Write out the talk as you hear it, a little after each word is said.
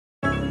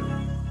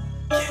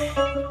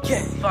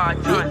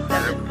5 times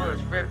 7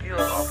 bullets rip you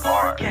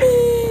apart.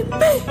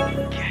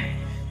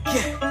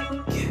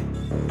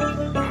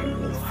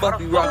 Fuck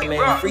you, rockin',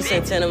 man. Free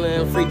Santana,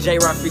 man. Free J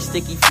Roc, free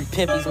Sticky, free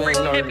Pimpyz, man.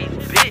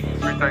 Free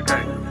Tay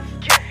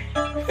K.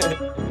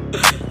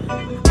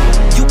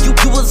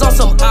 You was on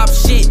some op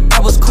shit. I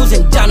was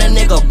cruising down a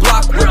nigga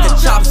block with the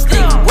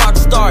chopstick.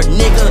 Rockstar,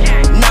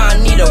 nigga. Nah,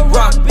 I need a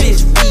rock,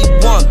 bitch.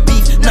 We want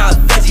beef, not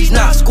veggies,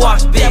 not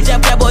squash, bitch.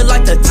 That boy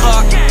like to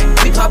talk.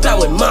 We pop out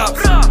with mops.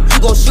 You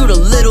gon' shoot a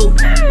little,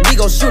 we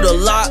gon' shoot a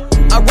lot.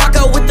 I rock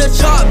out with the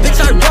chop, bitch.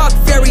 I rock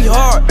very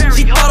hard.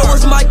 She thought it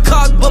was my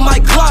cock, but my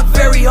Glock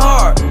very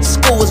hard.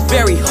 School was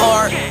very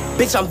hard,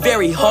 bitch. I'm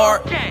very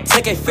hard.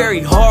 Take it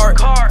very hard,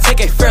 take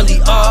it fairly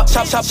off.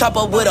 Chop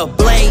up with a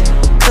blade,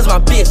 cause my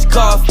bitch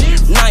cough.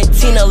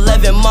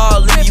 1911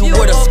 mall, leave you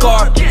with a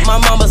scar. My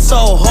mama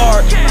so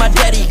hard, my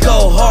daddy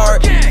go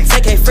hard.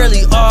 Take it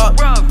fairly off,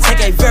 take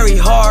it very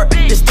hard.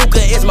 This Stuka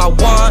is my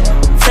wand,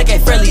 take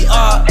it fairly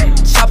off.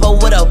 Chop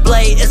up with a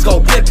blade, it's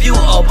gon' rip you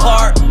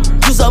apart.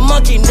 Use a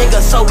monkey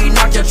nigga, so we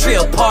knock your tree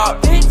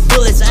apart.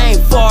 Bullets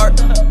ain't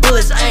fart,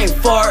 bullets ain't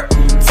fart.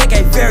 Take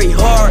it very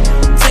hard,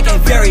 take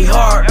it very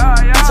hard.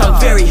 Bitch, I'm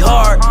very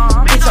hard,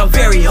 bitch, I'm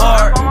very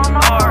hard.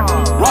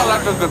 Rock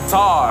like a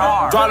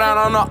guitar, draw down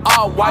on the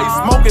all white,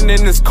 smoking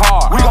in this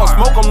car. We gon'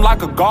 smoke him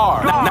like a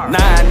guard.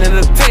 9 in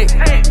the tick,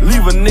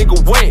 leave a nigga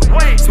wet.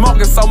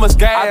 Smoking so much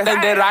gas, I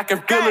think that I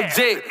can feel a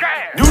jet.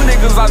 You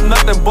niggas are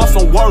nothing but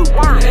some work.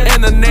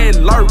 Internet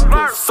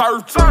lurker,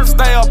 searcher,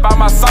 stay up by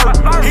my circle.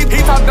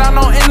 He talk down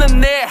on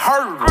internet,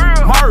 hurt,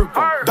 murder,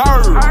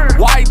 dirt,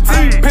 white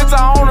tee, picture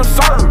on a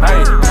shirt.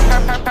 Hey,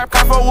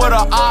 Pepper with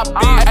a op,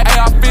 bitch.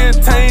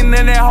 AR-15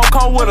 and that hoe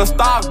come with a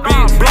stock,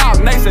 bitch. Block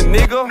nation,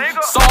 nigga.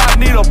 So I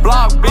need a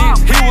block, bitch.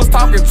 He was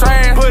talking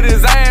trash, put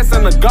his ass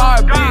in the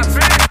garbage.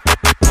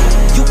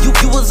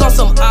 You was on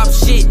some op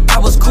shit. I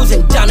was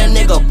cruising down a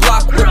nigga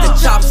block with the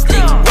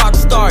chopstick.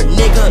 Rockstar,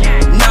 nigga.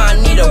 Nah,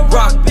 I need a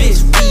rock,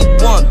 bitch.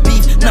 We want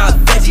beef, not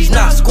veggies,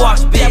 not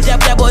squash, bitch.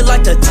 That boy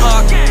like to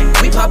talk.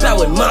 We pop out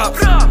with mops.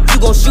 You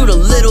gon' shoot a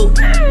little,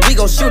 we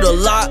gon' shoot a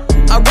lot.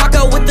 I rock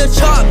out with the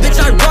chop, bitch.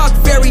 I rock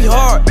very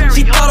hard.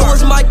 She thought it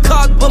was my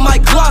cock, but my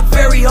Glock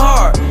very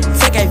hard.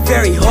 Take it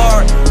very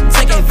hard,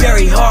 take it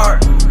very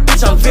hard.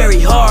 Bitch, I'm very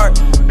hard.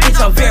 Bitch,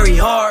 I'm very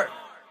hard.